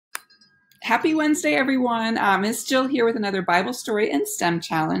Happy Wednesday, everyone. It's Jill here with another Bible story and STEM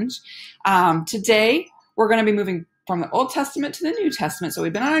challenge. Today, we're going to be moving from the Old Testament to the New Testament. So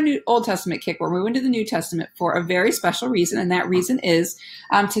we've been on a new Old Testament kick. We're moving to the New Testament for a very special reason, and that reason is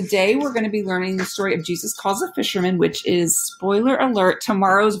today we're going to be learning the story of Jesus Calls a Fisherman, which is, spoiler alert,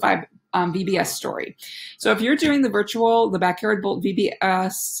 tomorrow's VBS story. So if you're doing the Backyard Bolt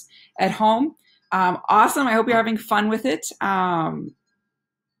VBS at home, awesome. I hope you're having fun with it.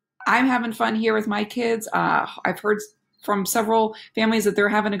 I'm having fun here with my kids. I've heard from several families that they're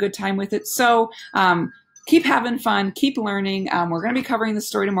having a good time with it. So keep having fun, keep learning. We're going to be covering the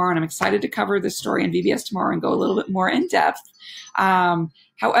story tomorrow, and I'm excited to cover this story in VBS tomorrow and go a little bit more in depth.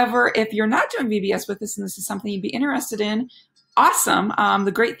 However, if you're not doing VBS with us and this is something you'd be interested in, awesome.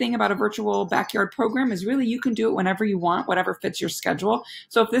 The great thing about a virtual backyard program is really you can do it whenever you want, whatever fits your schedule.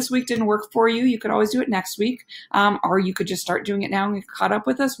 So if this week didn't work for you, you could always do it next week, or you could just start doing it now and get caught up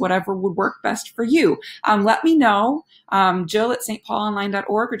with us, whatever would work best for you. Let me know, Jill at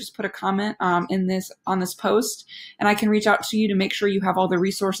stpaulonline.org, or just put a comment on this post, and I can reach out to you to make sure you have all the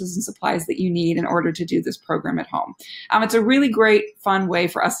resources and supplies that you need in order to do this program at home. It's a really great, fun way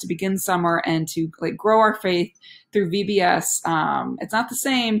for us to begin summer and to grow our faith through VBS. It's not the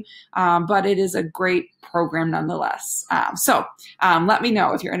same, but it is a great program nonetheless. So let me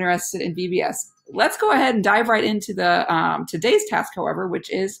know if you're interested in VBS. Let's go ahead and dive right into the today's task, however,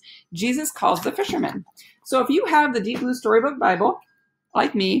 which is Jesus Calls the Fisherman. So if you have the Deep Blue Storybook Bible,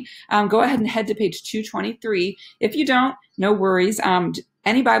 like me, go ahead and head to page 223. If you don't, no worries.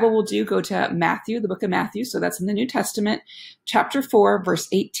 Any Bible will do. Go to Matthew, the book of Matthew. So that's in the New Testament, chapter 4, verse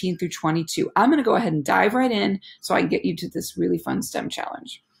 18 through 22. I'm going to go ahead and dive right in so I can get you to this really fun STEM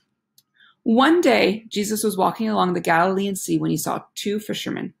challenge. One day, Jesus was walking along the Galilean Sea when he saw two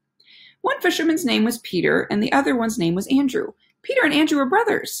fishermen. One fisherman's name was Peter, and the other one's name was Andrew. Peter and Andrew were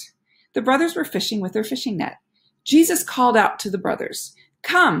brothers. The brothers were fishing with their fishing net. Jesus called out to the brothers,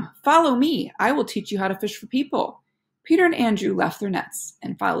 "Come, follow me. I will teach you how to fish for people." Peter and Andrew left their nets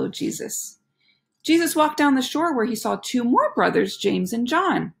and followed Jesus. Jesus walked down the shore where he saw two more brothers, James and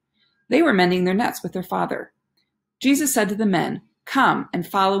John. They were mending their nets with their father. Jesus said to the men, "Come and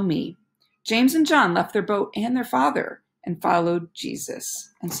follow me." James and John left their boat and their father and followed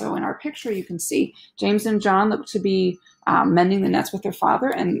Jesus. And so in our picture, you can see James and John look to be mending the nets with their father,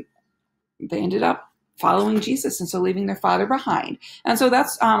 and they ended up following Jesus, and so leaving their father behind. And so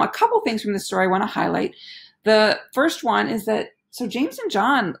that's a couple things from the story I want to highlight. The first one is that, so James and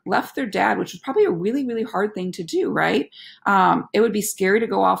John left their dad, which was probably a really, really hard thing to do, right? It would be scary to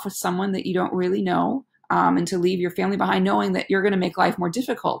go off with someone that you don't really know, and to leave your family behind knowing that you're going to make life more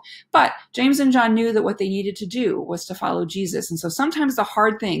difficult. But James and John knew that what they needed to do was to follow Jesus. And so sometimes the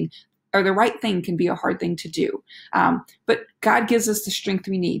hard thing, or the right thing, can be a hard thing to do. But God gives us the strength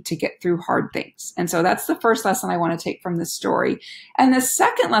we need to get through hard things. And so that's the first lesson I want to take from this story. And the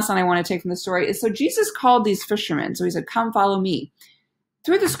second lesson I want to take from the story is, so Jesus called these fishermen. So he said, "Come follow me."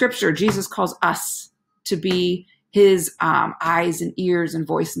 Through the scripture, Jesus calls us to be his eyes and ears and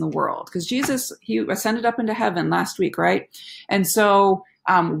voice in the world. Because Jesus, he ascended up into heaven last week, right? And so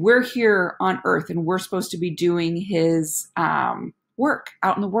we're here on earth, and we're supposed to be doing his work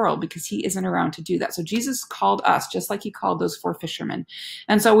out in the world because he isn't around to do that. So Jesus called us just like he called those four fishermen.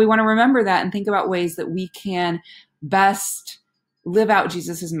 And so we want to remember that and think about ways that we can best live out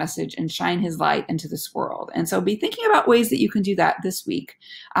Jesus's message and shine his light into this world. And so be thinking about ways that you can do that this week.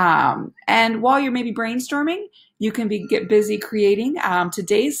 And while you're maybe brainstorming, you can get busy creating.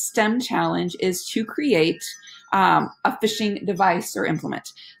 Today's STEM challenge is to create a fishing device or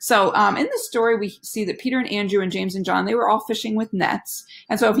implement. So in the story, we see that Peter and Andrew and James and John, they were all fishing with nets.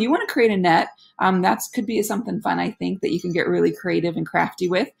 And so if you want to create a net, that could be something fun, I think, that you can get really creative and crafty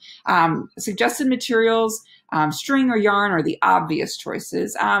with. Suggested materials, string or yarn are the obvious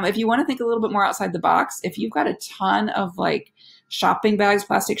choices. If you want to think a little bit more outside the box, if you've got a ton of shopping bags,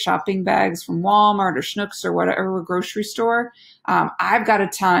 plastic shopping bags from Walmart or Schnucks or whatever grocery store, I've got a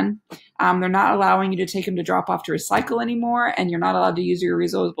ton. They're not allowing you to take them to drop off to recycle anymore, and you're not allowed to use your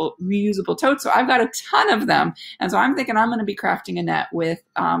reusable totes. So I've got a ton of them. And so I'm thinking I'm going to be crafting a net with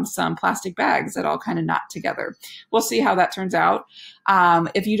some plastic bags that all kind of knot together. We'll see how that turns out.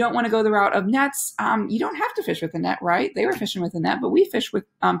 If you don't want to go the route of nets, you don't have to fish with a net, right? They were fishing with a net, but we fish with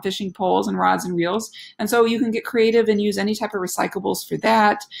fishing poles and rods and reels. And so you can get creative and use any type of recyclables for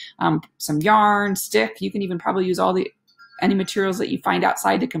that. Some yarn, stick. You can even probably use any materials that you find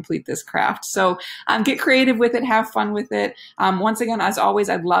outside to complete this craft. So get creative with it, have fun with it. Once again, as always,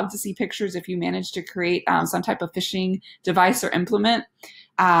 I'd love to see pictures if you manage to create some type of fishing device or implement.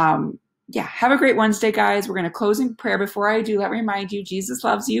 yeah, have a great Wednesday, guys. We're going to close in prayer. Before I do, let me remind you, Jesus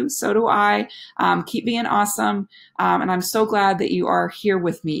loves you. So do I. Keep being awesome. And I'm so glad that you are here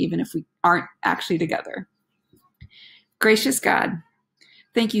with me, even if we aren't actually together. Gracious God,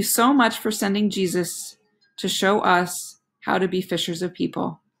 thank you so much for sending Jesus to show us how to be fishers of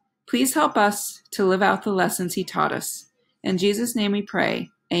people. Please help us to live out the lessons he taught us. In Jesus' name we pray.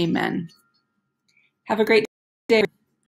 Amen. Have a great day.